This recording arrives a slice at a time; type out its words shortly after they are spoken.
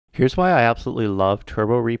Here's why I absolutely love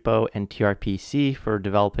Turborepo and tRPC for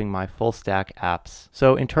developing my full stack apps.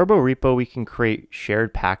 So in Turborepo, we can create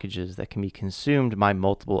shared packages that can be consumed by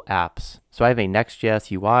multiple apps. So I have a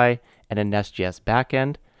Next.js UI and a Nest.js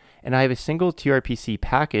backend, and I have a single tRPC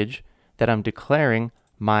package that I'm declaring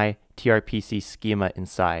my tRPC schema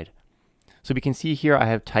inside. So we can see here I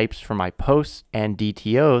have types for my posts and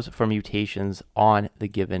DTOs for mutations on the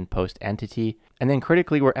given post entity. And then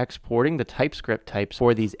critically, we're exporting the TypeScript types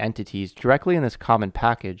for these entities directly in this common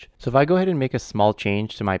package. So if I go ahead and make a small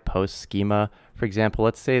change to my post schema, for example,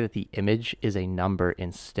 let's say that the image is a number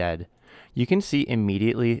instead, you can see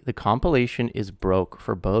immediately the compilation is broke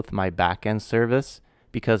for both my backend service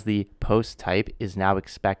because the post type is now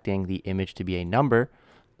expecting the image to be a number.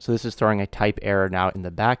 So this is throwing a type error now in the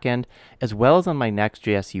backend, as well as on my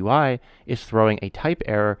Next.js UI is throwing a type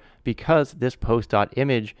error because this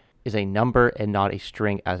post.image is a number and not a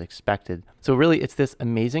string as expected. So really it's this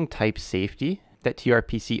amazing type safety that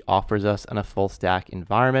tRPC offers us in a full stack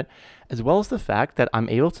environment, as well as the fact that I'm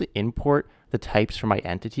able to import the types for my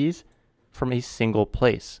entities from a single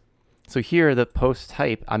place. So here the post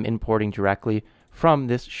type I'm importing directly from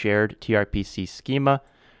this shared tRPC schema.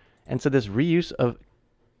 And so this reuse of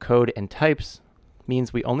code and types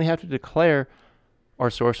means we only have to declare our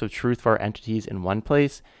source of truth for our entities in one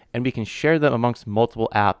place, and we can share them amongst multiple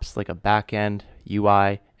apps like a backend,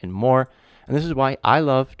 UI, and more. And this is why I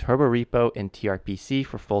love Turborepo and tRPC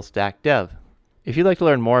for full stack dev. If you'd like to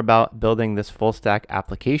learn more about building this full stack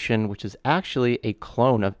application, which is actually a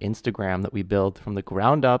clone of Instagram that we build from the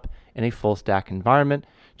ground up in a full stack environment,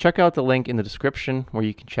 check out the link in the description where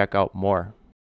you can check out more.